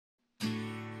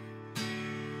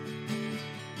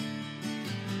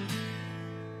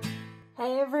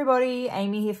Hey everybody,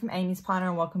 Amy here from Amy's Planner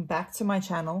and welcome back to my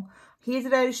channel. Here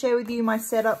today to share with you my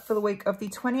setup for the week of the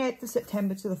 28th of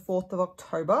September to the 4th of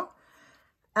October.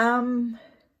 What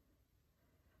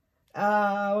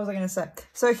was I going to say?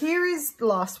 So here is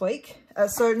last week.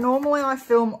 So normally I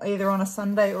film either on a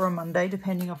Sunday or a Monday,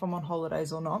 depending if I'm on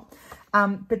holidays or not.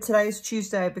 But today's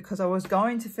Tuesday because I was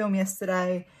going to film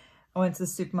yesterday. I went to the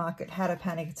supermarket, had a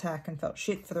panic attack and felt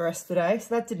shit for the rest of the day.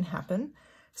 So that didn't happen.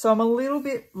 So I'm a little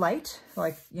bit late,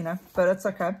 but it's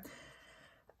okay.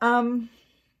 So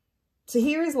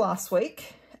here is last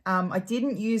week. I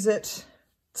didn't use it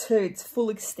to its full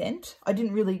extent. I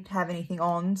didn't really have anything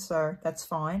on, so that's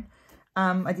fine.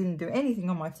 I didn't do anything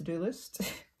on my to-do list.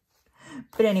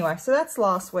 But anyway, so that's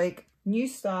last week. New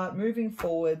start, moving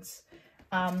forwards.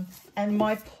 And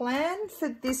my plan for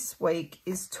this week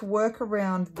is to work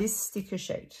around this sticker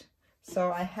sheet.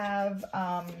 So I have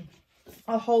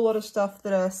a whole lot of stuff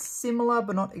that are similar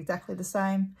but not exactly the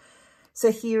same. So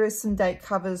here is some date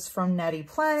covers from Natty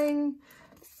Planning,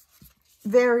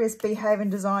 various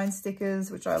Beehaven Designz stickers,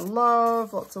 which I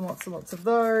love, lots and lots and lots of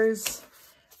those.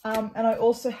 And I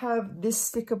also have this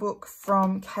sticker book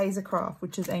from Craft,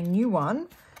 which is a new one.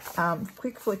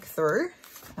 Quick flick through.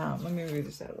 Let me move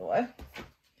this out of the way.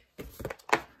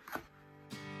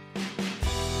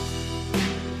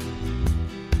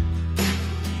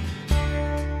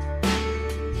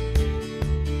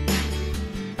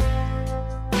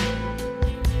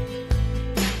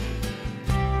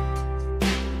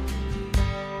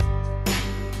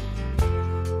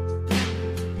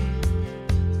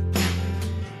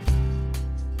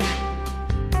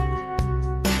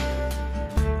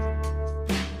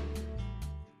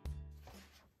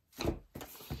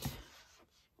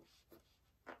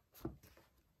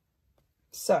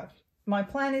 So my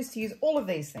plan is to use all of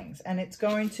these things and it's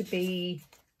going to be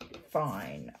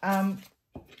fine. I'm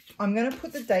going to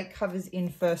put the date covers in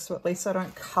first, so at least I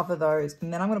don't cover those.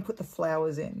 And then I'm going to put the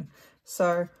flowers in.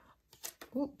 So,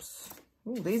 oops.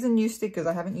 Ooh, these are new stickers.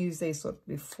 I haven't used these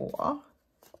before.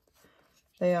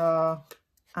 They are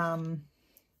on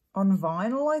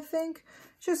vinyl, I think,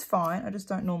 which is fine. I just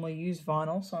don't normally use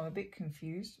vinyl, so I'm a bit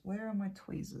confused. Where are my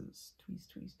tweezers? Tweeze.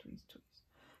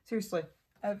 Seriously,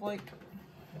 I have like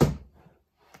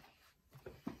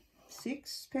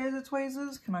 6 pairs of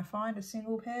tweezers. Can I find a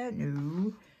single pair?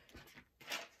 No.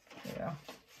 Yeah,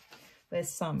 there's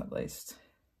some at least.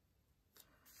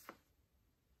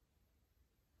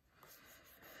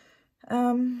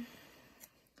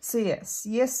 So yes,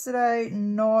 yesterday,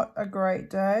 not a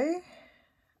great day.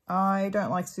 I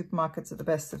don't like supermarkets at the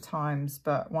best of times,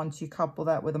 but once you couple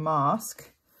that with a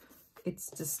mask,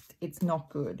 it's not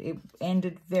good. It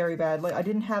ended very badly. I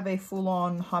didn't have a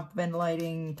full-on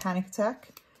hyperventilating panic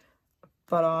attack,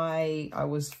 but I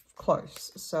was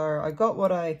close. So I got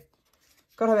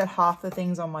about half the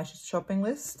things on my shopping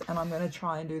list, and I'm going to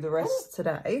try and do the rest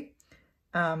today.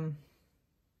 But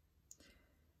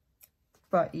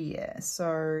yeah,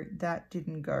 so that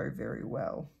didn't go very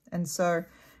well. And so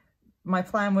my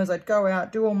plan was I'd go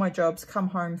out, do all my jobs, come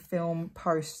home, film,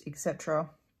 post,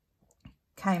 etc.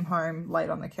 Came home, laid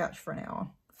on the couch for an hour.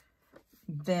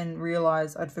 Then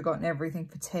realised I'd forgotten everything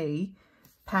for tea,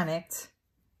 panicked,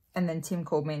 and then Tim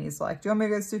called me and he's like, do you want me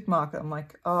to go to the supermarket? I'm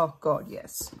like, oh God,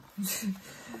 yes. I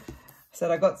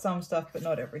said, I got some stuff, but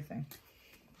not everything.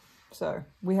 So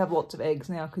we have lots of eggs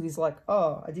now because he's like,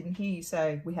 oh, I didn't hear you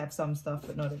say we have some stuff,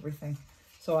 but not everything.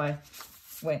 So I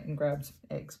went and grabbed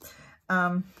eggs.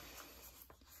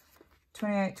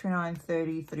 28, 29,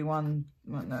 30, 31.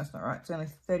 Well, no, it's not right. It's only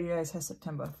 30 days has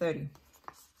September 30.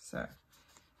 So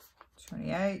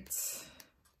 28.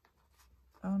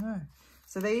 Oh no.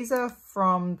 So these are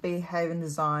from Beehaven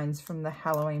Designz from the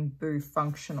Halloween Boo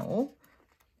Functional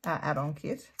add-on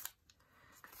kit.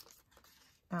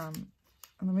 Let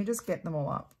me just get them all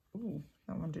up. Ooh,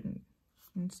 that one didn't.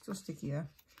 It's still sticky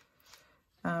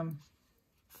though.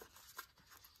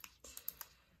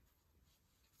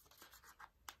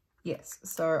 Yes,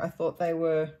 so I thought they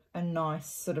were a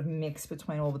nice sort of mix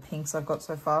between all the pinks I've got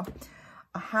so far.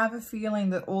 I have a feeling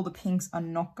that all the pinks are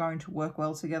not going to work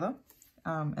well together,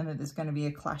 and that there's going to be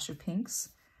a clash of pinks.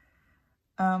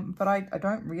 But I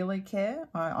don't really care.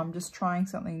 I'm just trying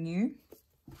something new.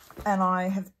 And I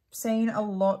have seen a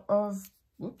lot of,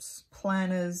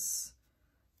 planners.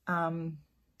 Oh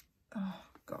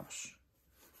gosh.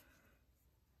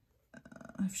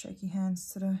 I have shaky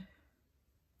hands today.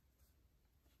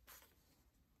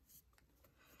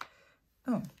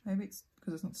 Oh, maybe it's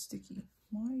because it's not sticky.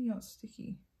 Why are you not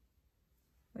sticky?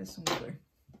 Where's some glue?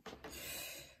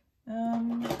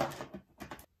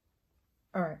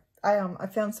 All right. I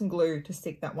found some glue to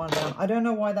stick that one down. I don't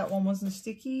know why that one wasn't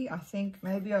sticky. I think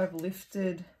maybe I've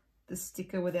lifted the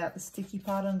sticker without the sticky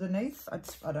part underneath. I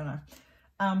don't know.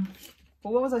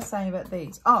 But what was I saying about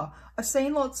these? Oh, I've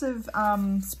seen lots of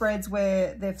spreads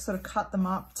where they've sort of cut them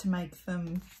up to make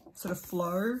them sort of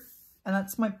flow. And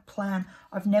that's my plan.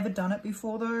 I've never done it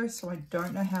before though, so I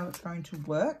don't know how it's going to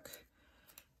work.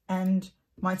 And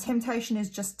my temptation is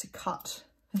just to cut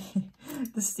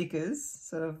the stickers,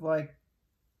 sort of like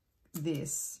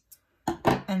this,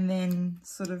 and then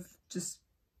sort of just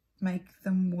make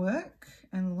them work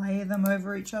and layer them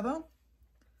over each other,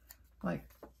 like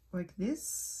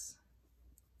this.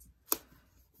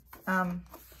 And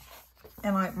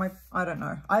I don't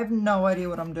know. I have no idea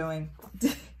what I'm doing.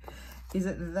 Is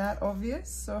it that obvious?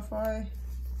 So if I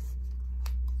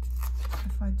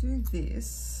do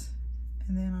this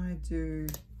and then I do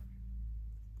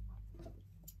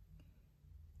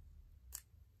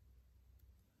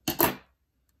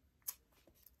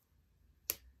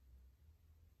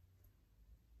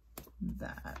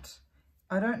that.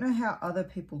 I don't know how other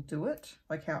people do it,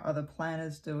 like how other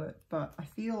planners do it, but I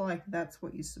feel like that's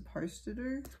what you're supposed to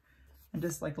do, and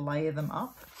just like layer them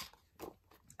up.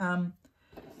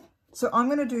 So I'm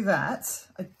going to do that.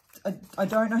 I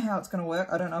don't know how it's going to work.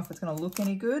 I don't know if it's going to look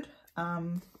any good.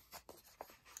 But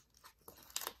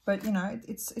you know,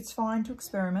 it's fine to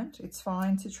experiment. It's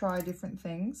fine to try different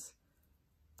things.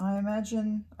 I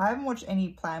imagine, I haven't watched any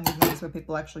plan with me where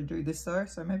people actually do this though,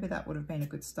 so maybe that would have been a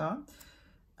good start.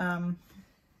 But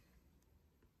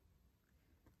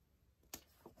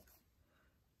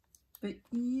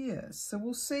yeah, so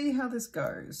we'll see how this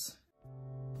goes.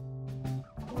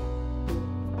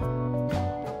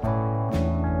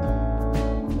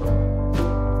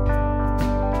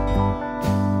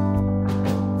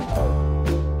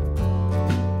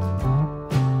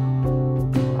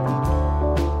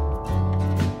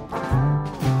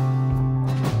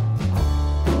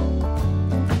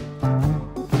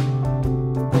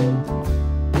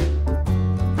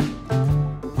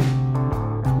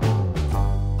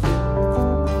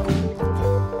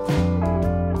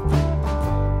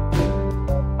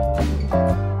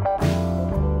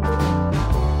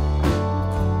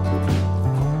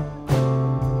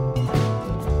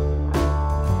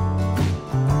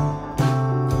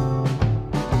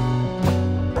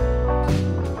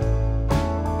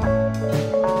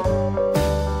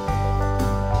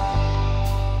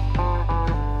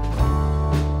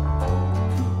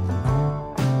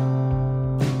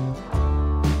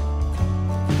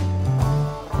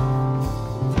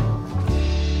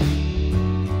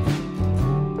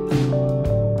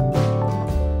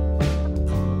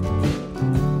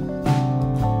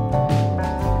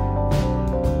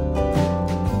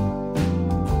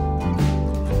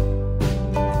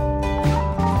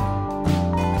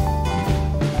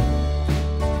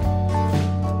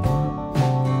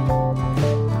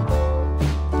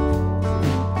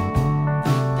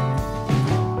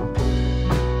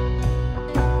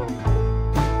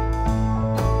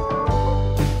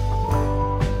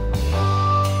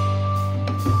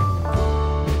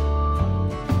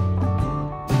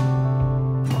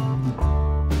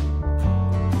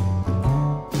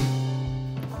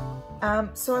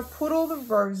 So I put all the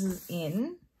roses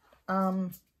in.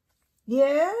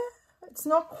 Yeah, it's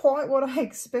not quite what I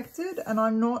expected, and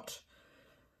I'm not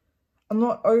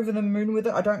over the moon with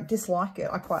it. I don't dislike it.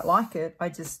 I quite like it.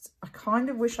 I kind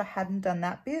of wish I hadn't done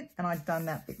that bit and I'd done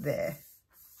that bit there.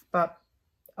 But,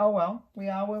 oh well, we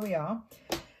are where we are.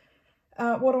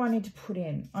 What do I need to put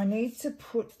in? I need to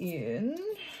put in,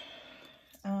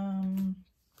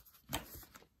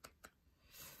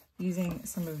 using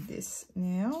some of this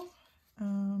now.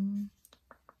 I'm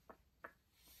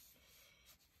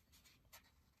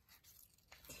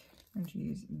going to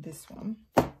use this one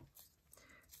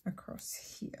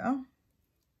across here.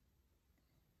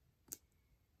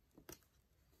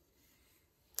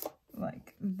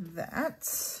 Like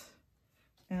that.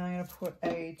 And I'm going to put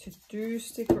a to-do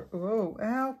sticker. Oh,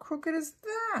 how crooked is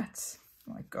that?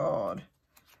 Oh my God.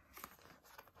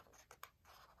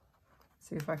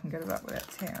 See if I can get it up without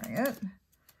tearing it.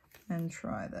 And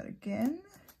try that again.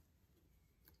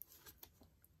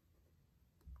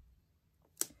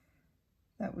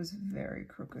 That was very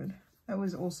crooked. That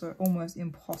was also almost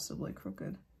impossibly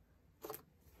crooked.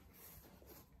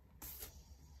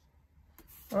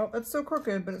 Well, it's still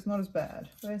crooked, but it's not as bad.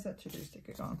 Where's that to-do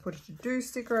sticker gone? Put a to-do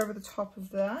sticker over the top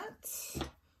of that.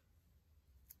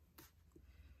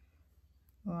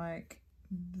 Like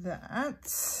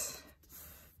that.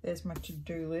 There's my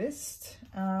to-do list.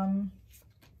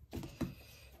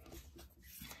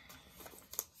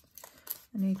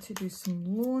 I need to do some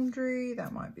laundry.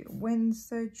 That might be a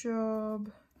Wednesday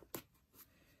job.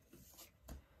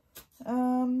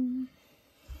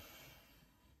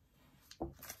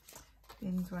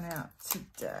 Bins went out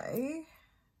today.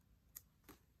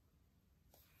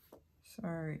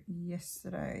 So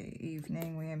yesterday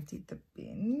evening we emptied the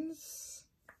bins.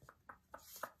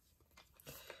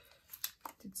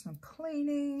 Did some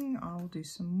cleaning. I'll do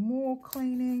some more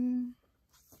cleaning.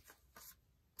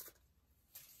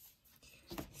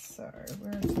 So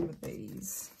where are some of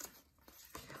these?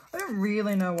 I don't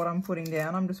really know what I'm putting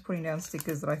down. I'm just putting down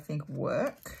stickers that I think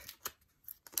work.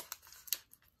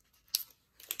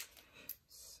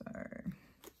 So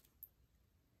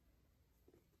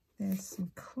there's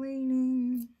some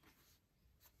cleaning.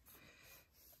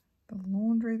 The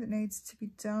laundry that needs to be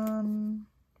done.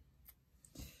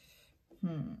 I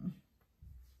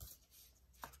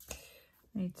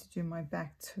need to do my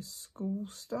back to school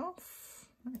stuff.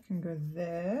 That can go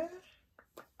there.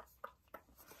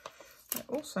 I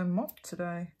also mopped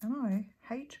today, and I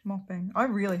hate mopping. I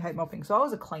really hate mopping. So I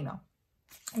was a cleaner,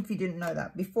 if you didn't know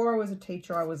that. Before I was a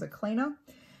teacher, I was a cleaner.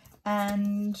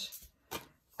 And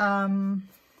I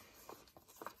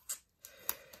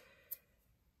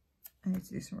need to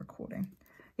do some recording.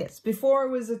 Yes, before I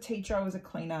was a teacher, I was a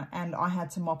cleaner, and I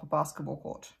had to mop a basketball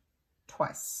court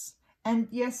twice. And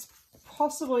yes,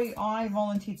 possibly I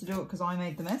volunteered to do it because I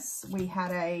made the mess. We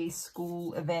had a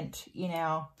school event in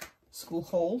our school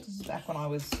hall. This is back when I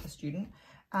was a student.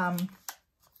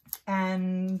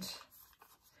 And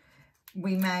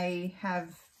we may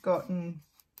have gotten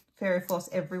fairy floss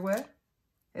everywhere.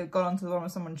 It got onto the bottom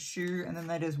of someone's shoe and then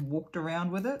they just walked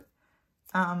around with it.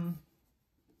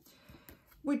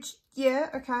 Which, yeah,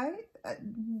 okay,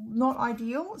 not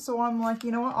ideal. So I'm like,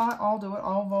 you know what, I'll do it.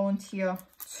 I'll volunteer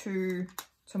to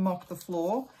mop the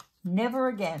floor. Never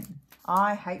again.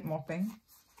 I hate mopping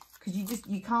because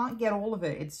you can't get all of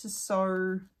it. It's just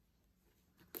so,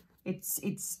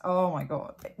 it's, oh my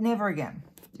God. Never again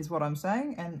is what I'm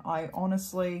saying. And I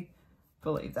honestly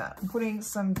believe that. I'm putting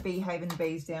some Beehaven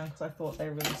Bees down because I thought they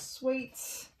were really sweet.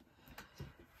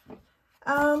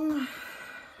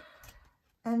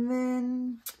 And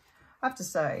then I have to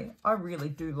say, I really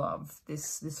do love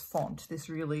this font, this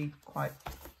really quite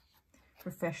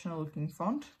professional looking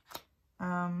font.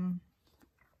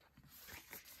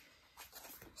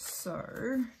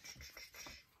 So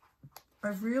I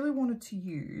really wanted to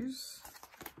use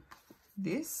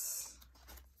this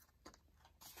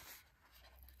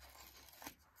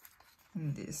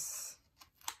and this,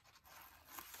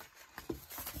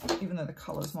 even though the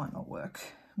colours might not work.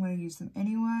 I'm going to use them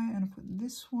anyway. I'm going to put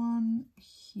this one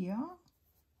here.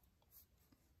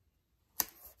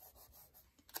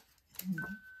 And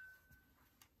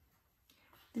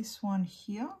this one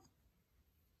here.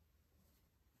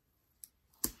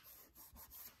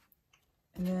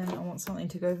 And then I want something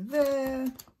to go there.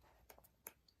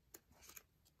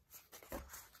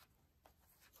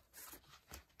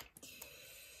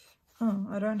 Oh,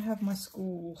 I don't have my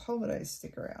school holiday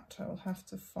sticker out. I'll have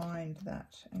to find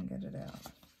that and get it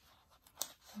out.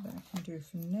 That I can do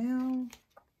for now.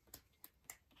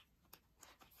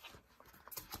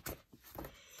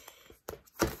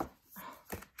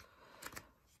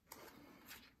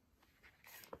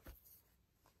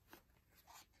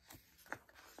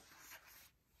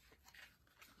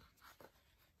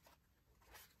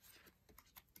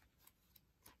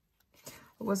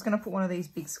 I was going to put one of these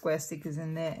big square stickers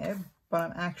in there, but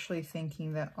I'm actually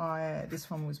thinking that this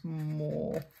one was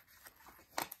more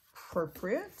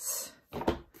appropriate.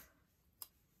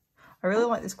 I really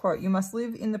like this quote. You must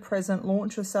live in the present,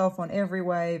 launch yourself on every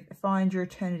wave, find your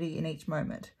eternity in each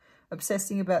moment.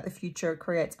 Obsessing about the future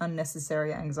creates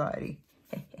unnecessary anxiety.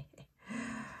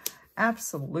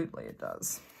 Absolutely it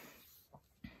does.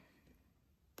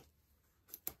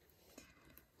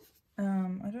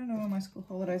 I don't know where my school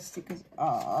holiday stickers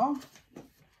are.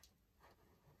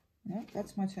 Nope,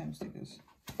 that's my term stickers.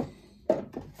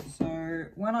 So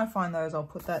when I find those, I'll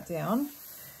put that down.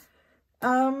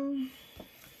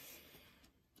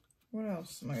 What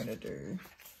else am I going to do?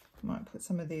 I might put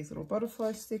some of these little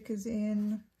butterfly stickers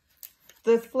in.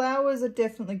 The flowers are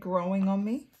definitely growing on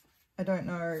me. I don't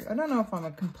know if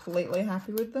I'm completely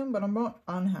happy with them, but I'm not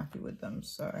unhappy with them.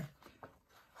 So,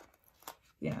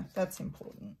 yeah, that's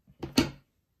important.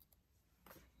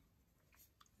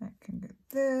 That can go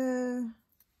there.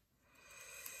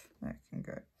 That can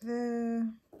go there.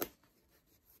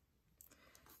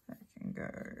 That can go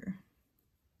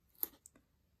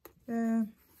there.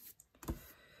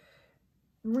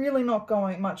 Really not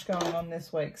much going on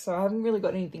this week, so I haven't really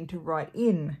got anything to write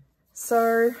in.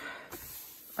 So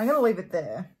I'm going to leave it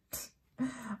there.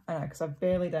 I know, because I've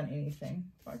barely done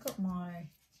anything. I got my,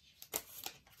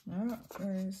 no,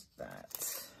 where is that?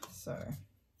 So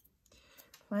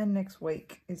plan next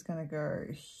week is going to go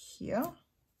here.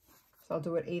 So I'll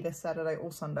do it either Saturday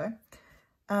or Sunday.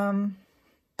 So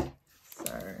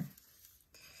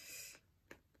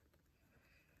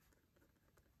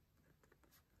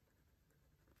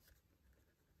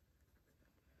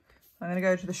I'm going to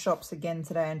go to the shops again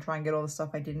today and try and get all the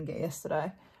stuff I didn't get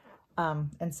yesterday,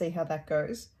 and see how that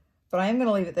goes. But I am going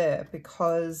to leave it there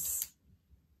because,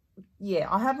 yeah,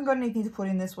 I haven't got anything to put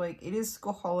in this week. It is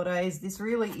school holidays. This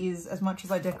really is, as much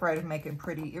as I decorate and make it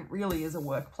pretty, it really is a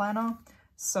work planner.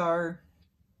 So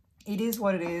it is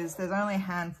what it is. There's only a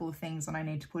handful of things that I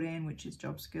need to put in, which is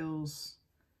job skills,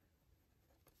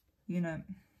 unit,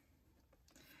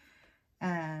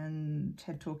 and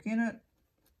TED Talk unit.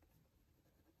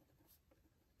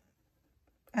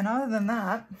 And other than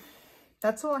that,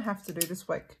 that's all I have to do this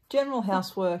week. General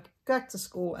housework, back to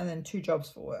school, and then 2 jobs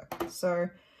for work. So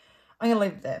I'm going to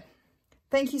leave it there.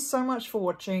 Thank you so much for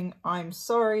watching. I'm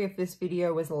sorry if this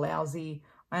video was lousy.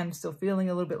 I am still feeling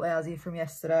a little bit lousy from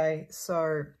yesterday.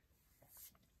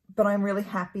 But I'm really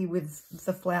happy with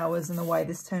the flowers and the way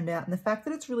this turned out. And the fact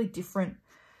that it's really different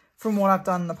from what I've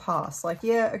done in the past. Like,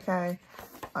 yeah, okay.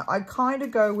 I kind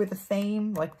of go with a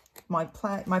theme. Like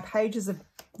my pages are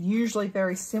usually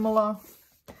very similar.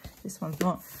 This one's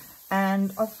not.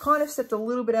 And I've kind of stepped a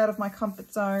little bit out of my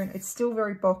comfort zone. It's still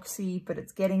very boxy, but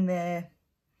it's getting there.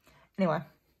 Anyway,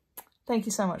 thank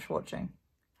you so much for watching.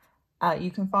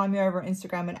 You can find me over on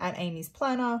Instagram and at Amy's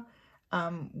Planner,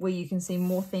 where you can see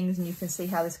more things and you can see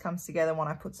how this comes together when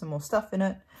I put some more stuff in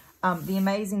it. The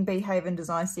amazing Beehaven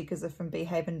Designz stickers are from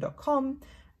beehaven.com.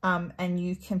 And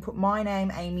you can put my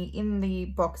name, Amy, in the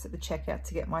box at the checkout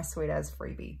to get my sweet as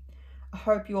freebie. I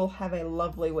hope you all have a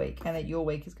lovely week and that your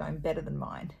week is going better than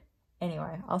mine.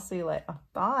 Anyway, I'll see you later.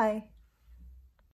 Bye.